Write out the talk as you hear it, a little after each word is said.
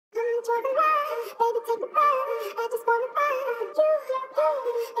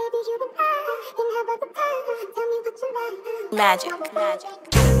Magic.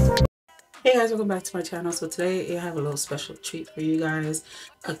 Hey guys, welcome back to my channel. So today I have a little special treat for you guys.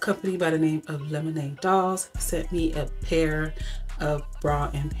 A company by the name of Lemonade Dolls sent me a pair of bra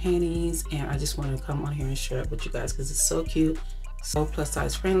and panties, and I just wanted to come on here and share it with you guys because it's so cute, so plus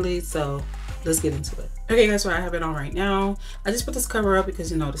size friendly. So let's get into it. Okay guys, so I have it on right now. I just put this cover up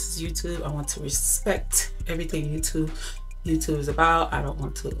because, you know, this is YouTube. I want to respect everything YouTube is about. I don't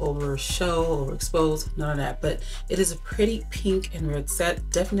want to overexpose, none of that. But it is a pretty pink and red set,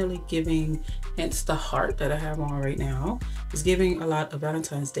 definitely giving hence the heart that I have on right now. It's giving a lot of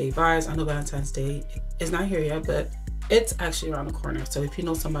Valentine's Day vibes. I know Valentine's Day is not here yet, but it's actually around the corner. So if you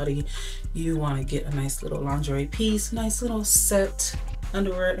know somebody you want to get a nice little lingerie piece, nice little set,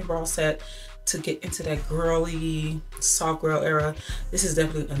 underwear and bra set to get into that girly soft girl era, this is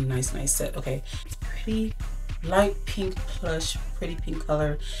definitely a nice set. Okay, it's pretty light pink plush, pretty pink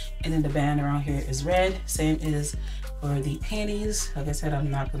color, and then the band around here is red. Same is for the panties. Like I said, I'm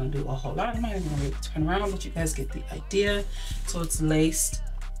not gonna do a whole lot. I'm not even gonna turn around, but you guys get the idea. So it's laced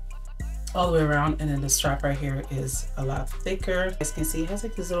all the way around, and then the strap right here is a lot thicker. As you can see, it has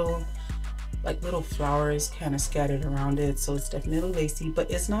like these little flowers kind of scattered around it, so it's definitely lacy, but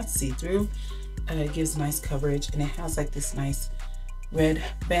it's not see-through. It gives nice coverage, and it has like this nice red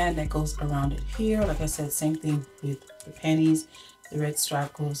band that goes around it here. Like I said, same thing with the panties. The red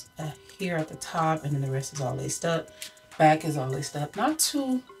strap goes here at the top, and then the rest is all laced up. Back is all laced up. Not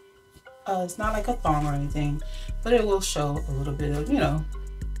too, it's not like a thong or anything, but it will show a little bit of, you know,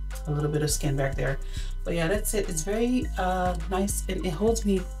 a little bit of skin back there. But yeah, that's it. It's very nice, and it holds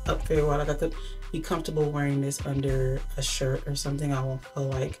me up very well. Like I could be comfortable wearing this under a shirt or something. I won't feel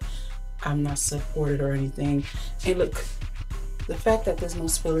like I'm not supported or anything. And look, the fact that there's no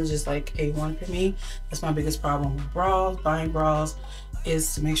spillage is like A1 for me. That's my biggest problem with bras, buying bras,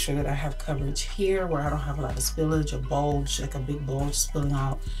 is to make sure that I have coverage here where I don't have a lot of spillage or bulge, like a big bulge spilling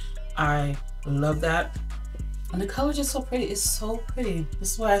out. I love that. And the color is just so pretty. It's so pretty.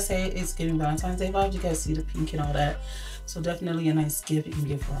 This is why I say it's giving Valentine's Day vibes. You guys see the pink and all that. So definitely a nice gift you can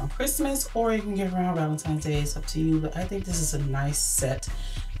give around Christmas, or you can give around Valentine's Day. It's up to you. But I think this is a nice set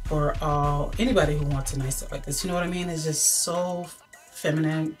for anybody who wants a nice set like this. You know what I mean? It's just so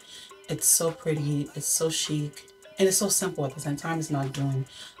feminine. It's so pretty. It's so chic. And it's so simple at the same time. It's not doing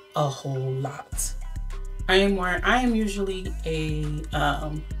a whole lot. I am usually a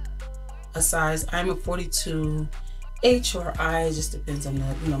size, I'm a 42H or I. It just depends on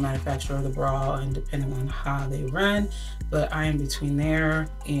the, you know, manufacturer of the bra and depending on how they run. But I am between there,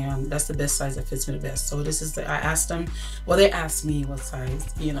 and that's the best size that fits me the best. So this is I asked them, well, they asked me what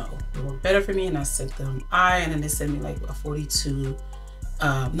size, you know, would work better for me, and I sent them I, and then they sent me like a 42,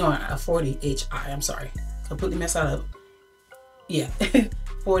 no, a 40HI. I'm sorry, completely messed that up. Yeah,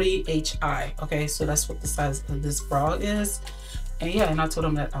 40HI. Okay, so that's what the size of this bra is. And yeah, and I told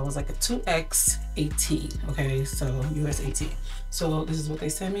them that I was like a 2X18, okay, so US 18. So this is what they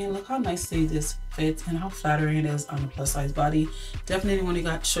sent me, and look how nicely this fits and how flattering it is on a plus size body. Definitely want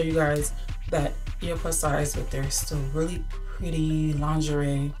to show you guys that you're plus size, but there's still really pretty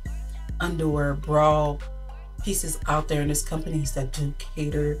lingerie, underwear, bra pieces out there, and there's companies that do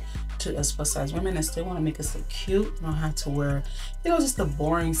cater to us plus size women and still want to make us look cute. You don't have to wear, you know, just the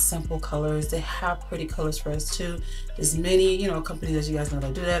boring simple colors. They have pretty colors for us too. There's many, you know, companies that you guys know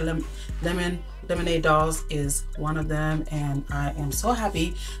that do that. Lemonade Dolls is one of them, and I am so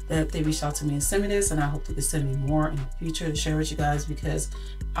happy that they reached out to me and sent me this, and I hope that they send me more in the future to share with you guys, because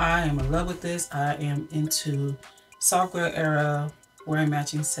I am in love with this. I am into soft girl era, wearing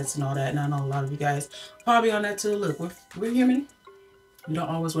matching sets and all that, and I know a lot of you guys probably on that too. Look, we're human. We don't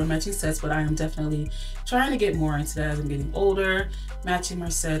always wear matching sets, but I am definitely trying to get more into that as I'm getting older, matching my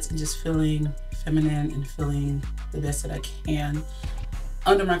sets and just feeling feminine and feeling the best that I can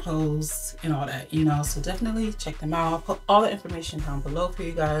under my clothes and all that, you know. So definitely check them out. I'll put all the information down below for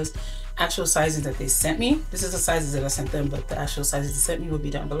you guys. Actual sizes that they sent me. This is the sizes that I sent them, but the actual sizes they sent me will be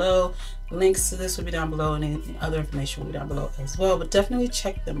down below. Links to this will be down below, and any other information will be down below as well. But definitely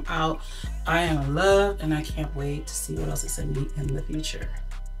check them out. I am in love, and I can't wait to see what else they send me in the future.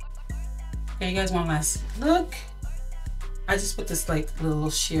 Okay, you guys, one last look. I just put this like little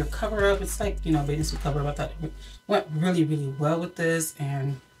sheer cover up. It's like, you know, bathing suit cover up. I thought it went really, really well with this,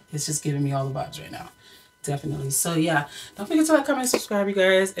 and it's just giving me all the vibes right now. Definitely. So yeah, don't forget to like, comment, and subscribe, you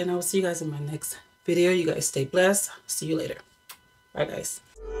guys, and I will see you guys in my next video. You guys stay blessed. See you later. Bye guys.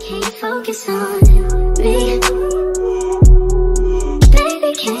 Can you focus on me?